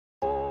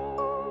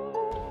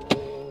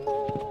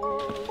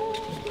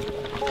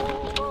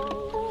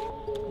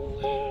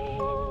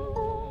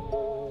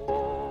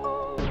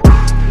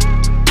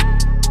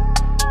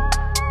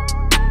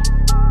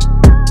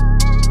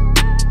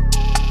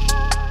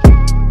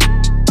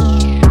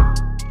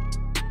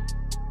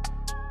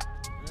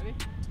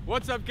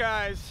What's up,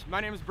 guys?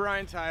 My name is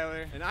Brian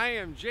Tyler. And I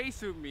am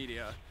J-Soup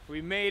Media.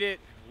 We made it.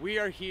 We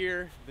are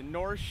here, the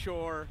North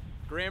Shore,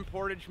 Grand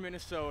Portage,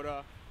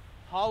 Minnesota,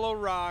 Hollow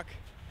Rock,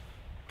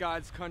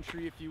 God's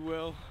country, if you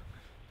will.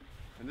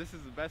 And this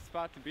is the best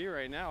spot to be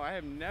right now. I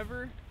have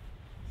never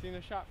seen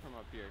a shot from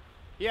up here.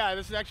 Yeah,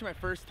 this is actually my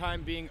first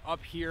time being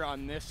up here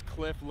on this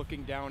cliff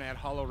looking down at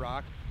Hollow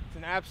Rock. It's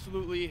an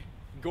absolutely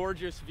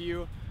gorgeous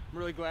view. I'm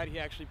really glad he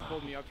actually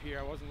pulled me up here.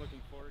 I wasn't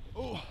looking forward to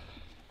it.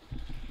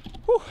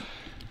 Oh.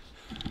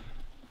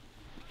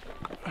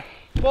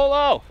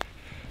 Polo!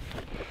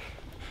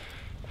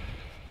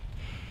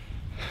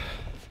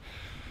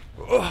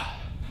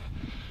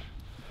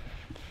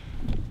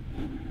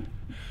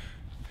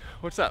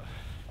 What's up?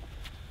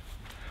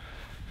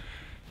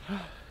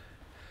 There's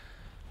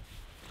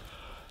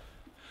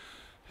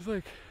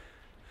like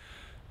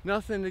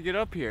nothing to get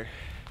up here.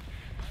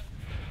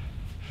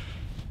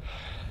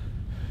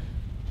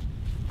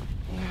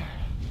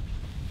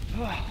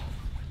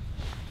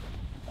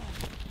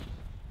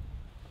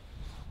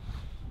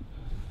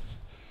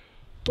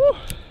 Woo!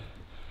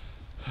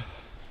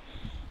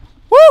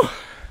 Woo!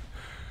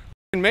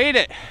 Made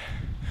it.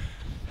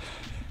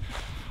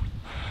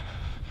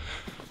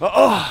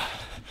 Oh.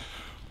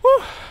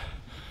 Woo.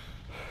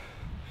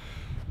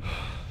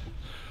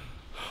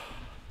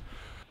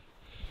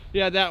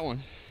 Yeah, that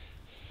one.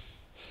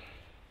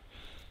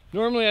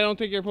 Normally I don't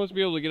think you're supposed to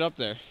be able to get up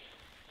there,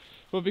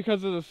 but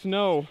because of the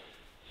snow,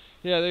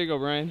 yeah, there you go,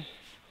 Brian.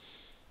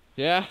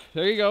 Yeah,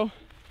 there you go.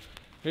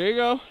 There you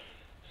go.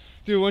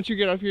 Dude, once you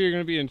get up here, you're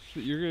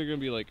gonna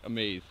be like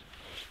amazed.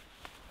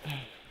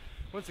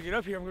 Once I get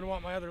up here, I'm gonna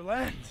want my other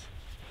lens.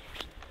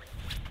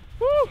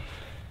 Woo!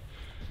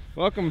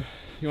 Welcome.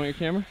 You want your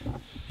camera?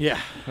 Yeah.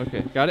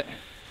 Okay, got it?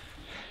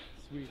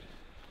 Sweet.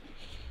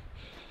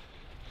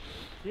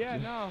 Yeah,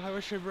 no, I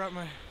wish I brought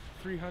my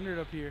 300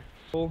 up here.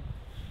 Cool.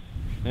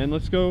 And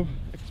let's go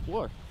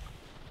explore.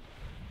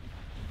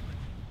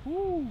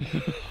 Woo!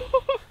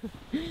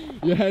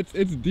 Yeah,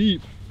 it's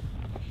deep.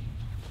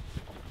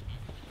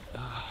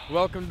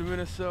 Welcome to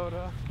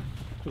Minnesota.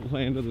 The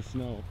land of the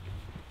snow.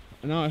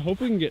 Now I hope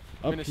we can get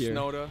up here.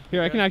 Minnesota.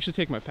 Here, yeah. I can actually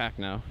take my pack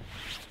now.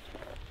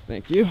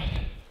 Thank you.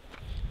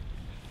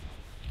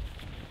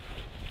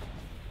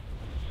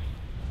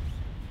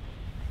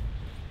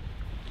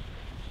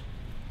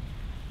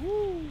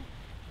 Woo!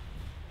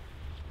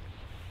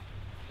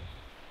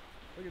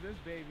 Look at this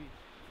baby.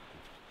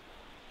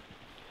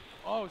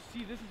 Oh,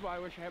 see, this is why I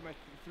wish I had my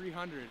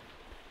 300.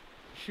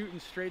 Shooting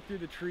straight through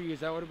the trees,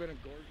 that would have been a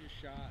gorgeous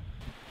shot.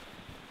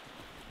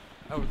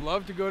 I would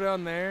love to go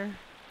down there,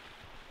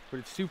 but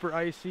it's super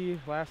icy.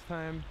 Last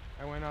time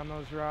I went on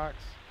those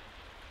rocks,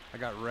 I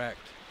got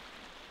wrecked.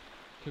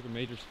 Took a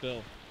major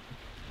spill.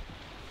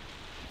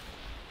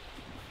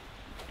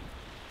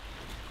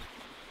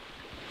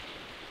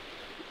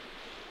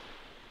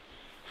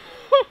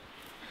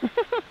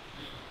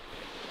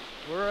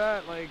 We're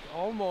at like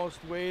almost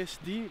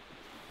waist deep.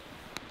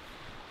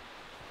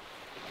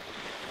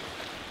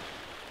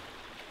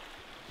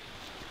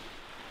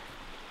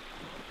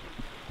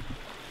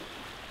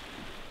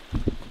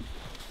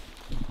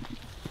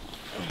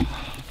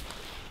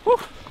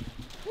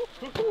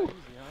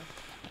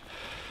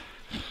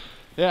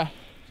 Yeah.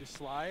 Just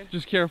slide?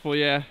 Just careful,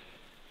 yeah.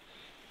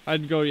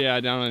 I'd go, yeah,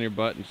 down on your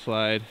butt and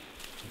slide.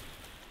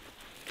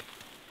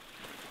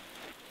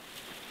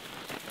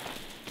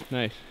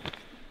 Nice.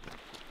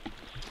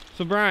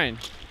 So Brian,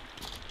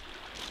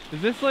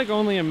 is this like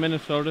only a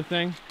Minnesota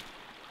thing?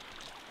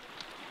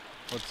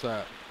 What's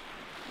that?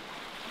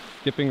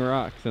 Skipping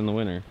rocks in the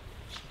winter.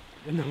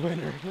 In the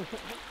winter.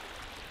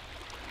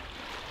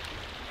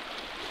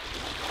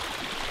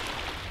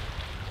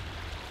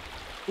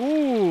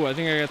 Ooh, I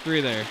think I got 3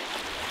 there.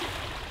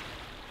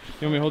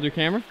 You want me to hold your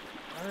camera?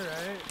 Alright,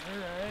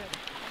 alright.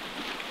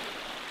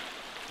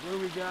 What do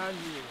we got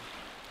here?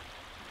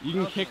 You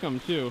can kick them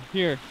too.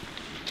 Here,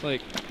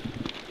 like.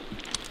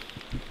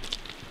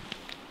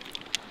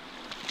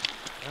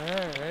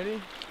 Alright,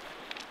 ready?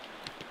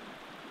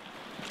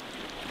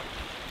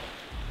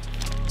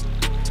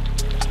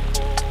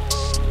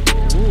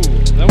 Ooh,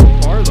 that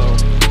went far though.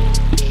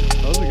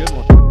 That was a good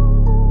one.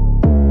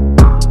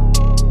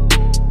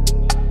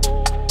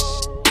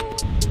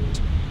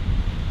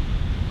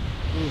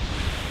 Ooh.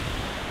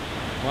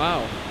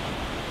 Wow.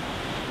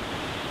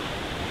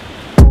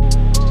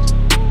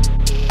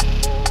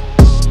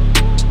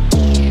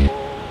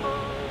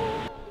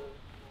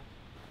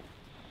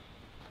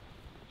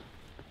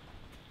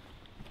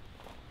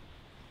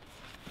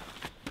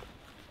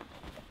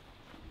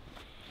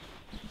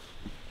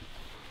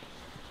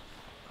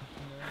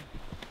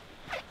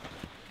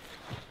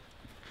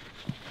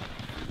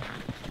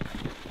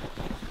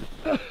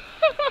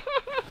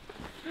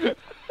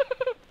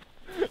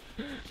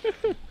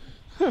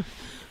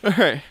 All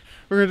right,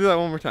 we're gonna do that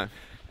one more time.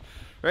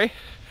 Ready?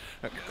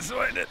 Okay, so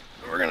I did.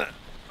 We're gonna.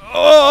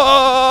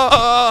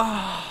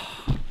 Oh!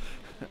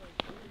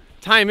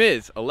 Time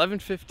is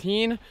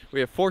 11:15.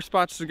 We have 4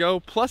 spots to go,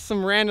 plus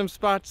some random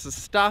spots to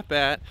stop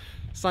at.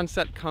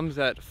 Sunset comes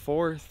at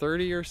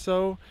 4:30 or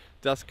so.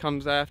 dusk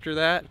comes after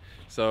that.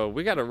 So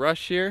we got to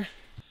rush here.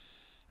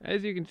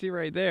 As you can see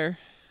right there,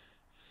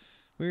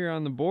 we are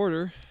on the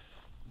border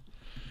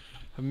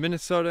of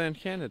Minnesota and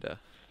Canada.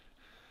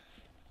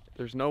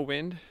 There's no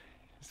wind,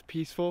 it's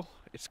peaceful,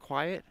 it's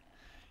quiet.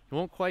 You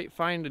won't quite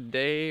find a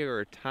day or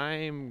a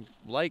time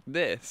like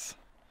this.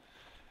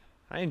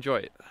 I enjoy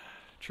it,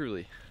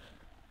 truly.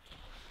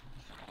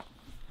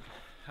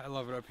 I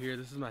love it up here.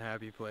 This is my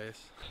happy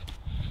place.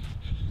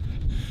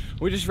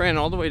 We just ran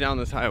all the way down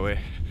this highway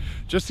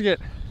just to get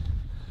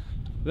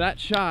that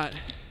shot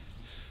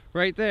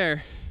right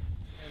there.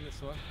 And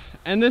this one.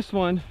 And this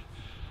one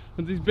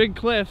with these big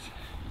cliffs.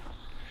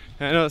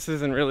 And I know this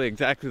isn't really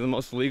exactly the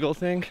most legal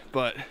thing,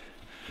 but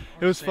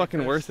it was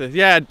fucking worth it.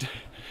 Yeah,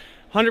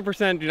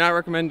 100% do not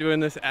recommend doing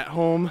this at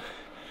home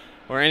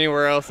or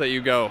anywhere else that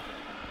you go.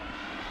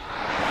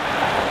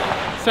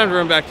 It's time to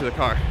run back to the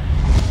car.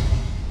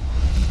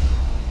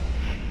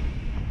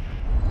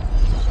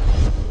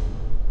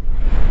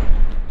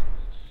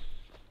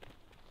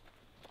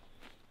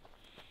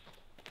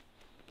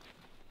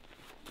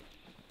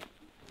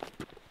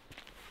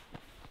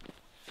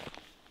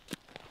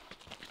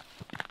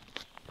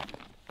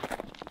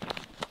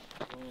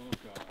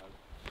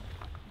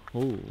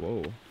 Oh,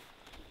 whoa.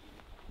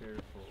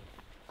 Careful.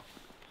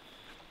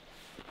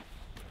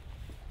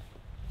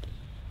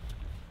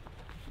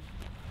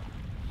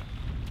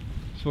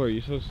 So are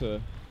you supposed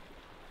to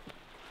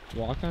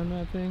walk on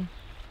that thing?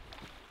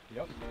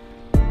 Yep.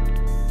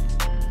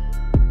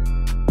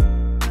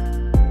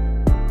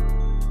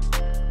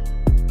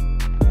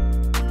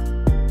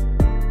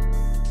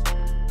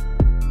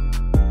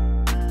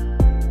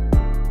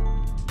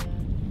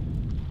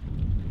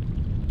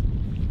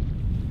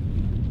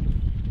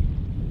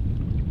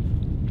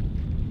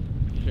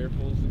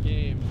 Careful's the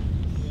game.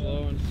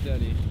 Slow and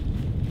steady.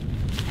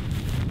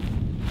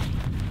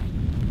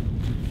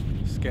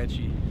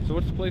 Sketchy. So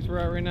what's the place we're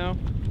at right now?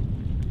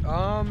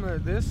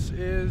 This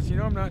is, you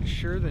know, I'm not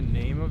sure the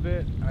name of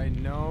it. I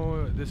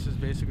know this is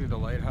basically the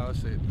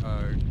lighthouse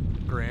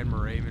at Grand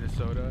Marais,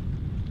 Minnesota.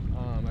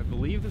 I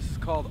believe this is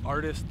called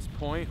Artist's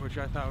Point, which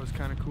I thought was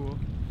kind of cool.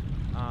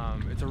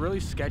 It's a really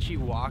sketchy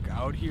walk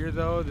out here,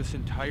 though. This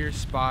entire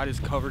spot is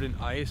covered in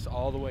ice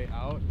all the way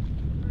out.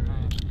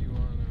 You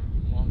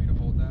want me to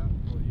hold that?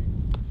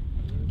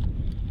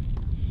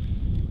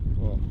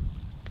 Well.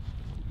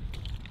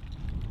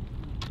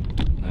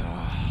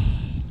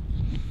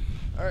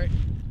 All right.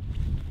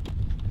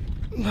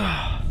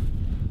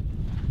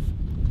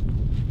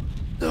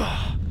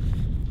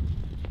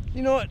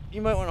 You know what?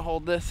 You might want to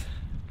hold this.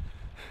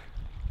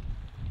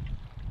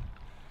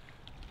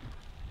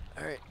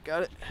 All right,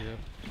 got it? Yep.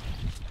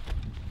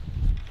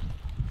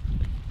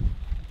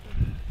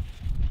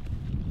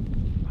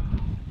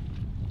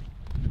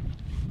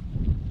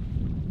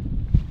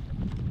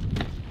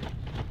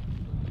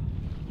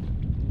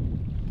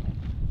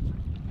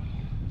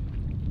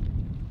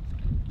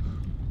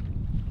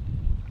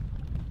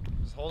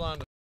 Just hold on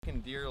to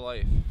fucking dear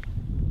life.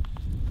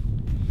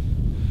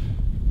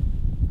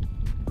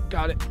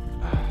 Got it.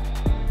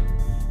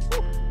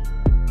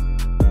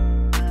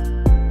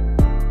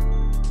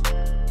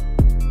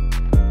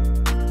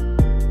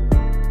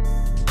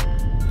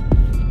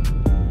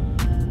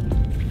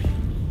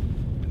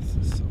 This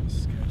is so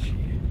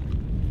sketchy.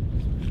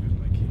 Especially with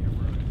my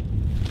camera.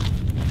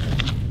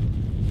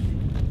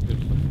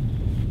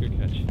 Good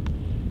catch.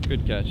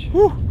 Good catch.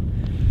 Whew. All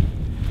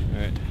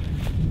right.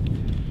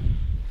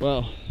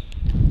 Well.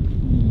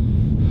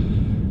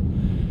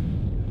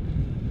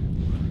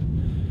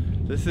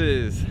 This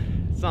is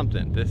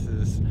something. This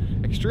is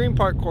extreme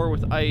parkour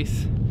with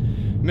ice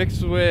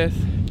mixed with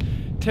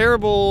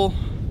terrible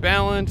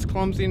balance,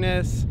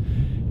 clumsiness,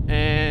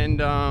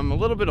 and a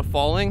little bit of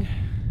falling.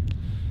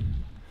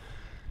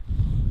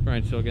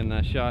 Brian's still getting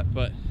that shot,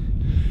 but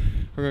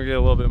we're gonna get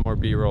a little bit more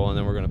B-roll and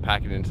then we're gonna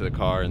pack it into the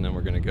car and then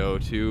we're gonna go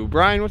to,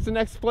 Brian, what's the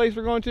next place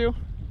we're going to?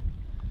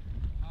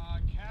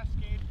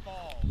 Cascade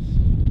Falls.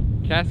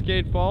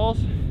 Cascade Falls?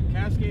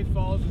 Cascade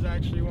Falls is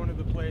actually one of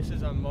the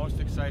places I'm most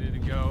excited to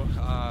go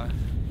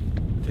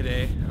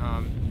today.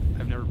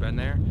 I've never been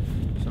there,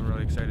 so I'm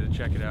really excited to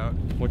check it out.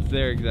 What's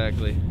there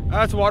exactly?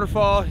 It's a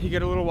waterfall. You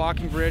get a little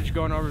walking bridge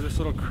going over this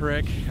little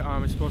creek.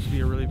 It's supposed to be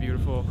a really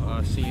beautiful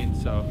scene,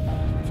 so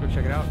let's go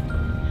check it out.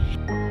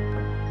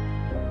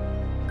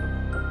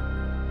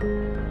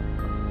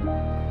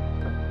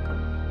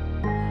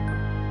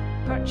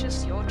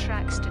 Purchase your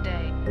tracks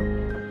today.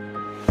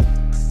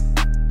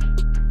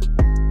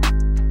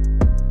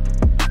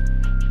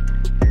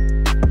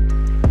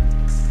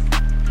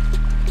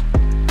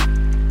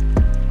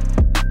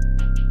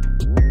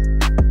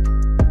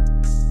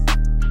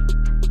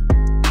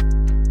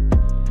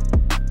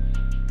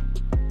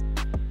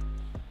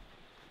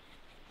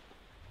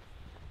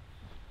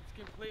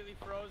 Completely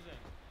frozen.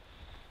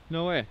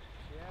 No way.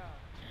 Yeah.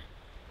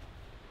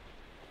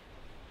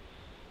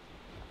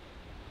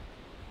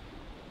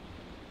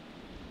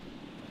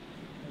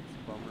 That's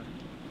a bummer.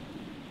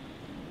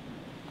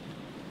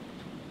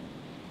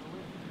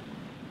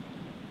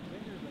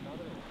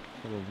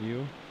 Little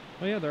view.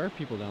 Oh yeah, there are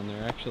people down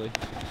there actually.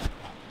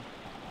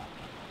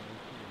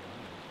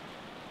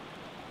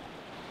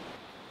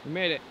 We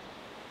made it.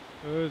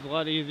 It was a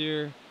lot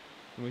easier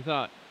than we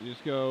thought. You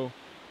just go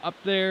up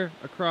there,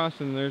 across,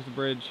 and there's the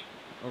bridge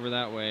over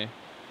that way.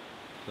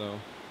 So,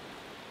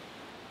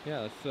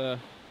 yeah, let's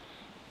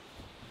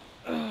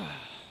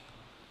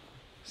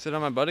sit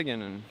on my butt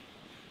again and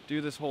do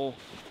this whole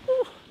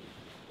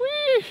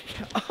whee,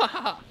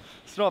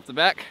 snow up the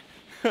back.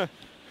 And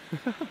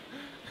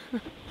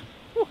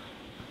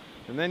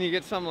then you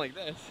get something like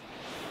this.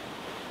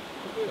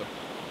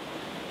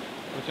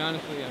 Which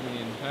honestly, I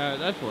mean,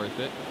 that's worth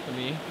it to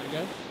me, I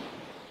guess.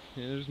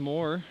 Yeah, there's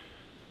more.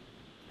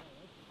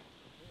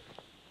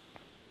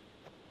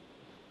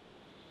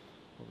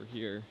 Over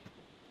here.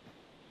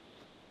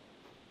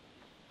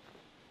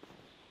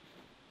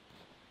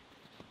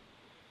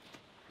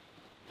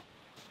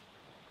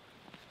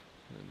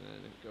 And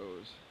then it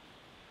goes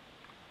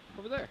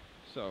over there.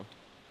 So,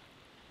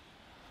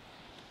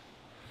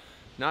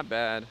 not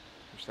bad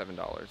for $7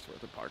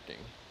 worth of parking.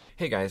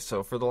 Hey guys,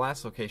 so for the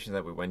last location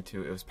that we went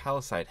to, it was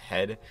Palisade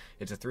Head.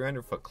 It's a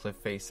 300-foot cliff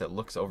face that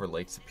looks over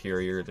Lake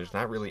Superior. There's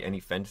not really any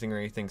fencing or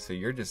anything, so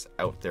you're just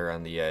out there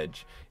on the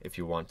edge if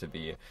you want to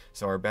be.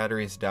 So our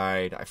batteries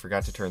died. I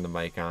forgot to turn the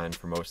mic on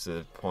for most of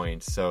the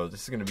points, so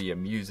this is going to be a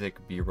music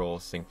B-roll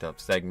synced up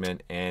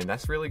segment, and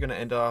that's really going to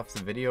end off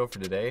the video for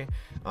today.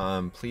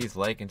 Please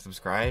like and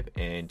subscribe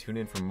and tune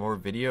in for more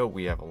video.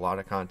 We have a lot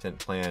of content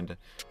planned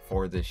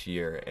for this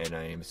year, and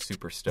I am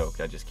super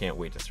stoked. I just can't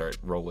wait to start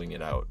rolling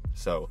it out.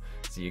 So,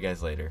 see you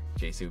guys later.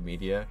 JSU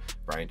Media,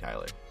 Brian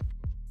Tyler.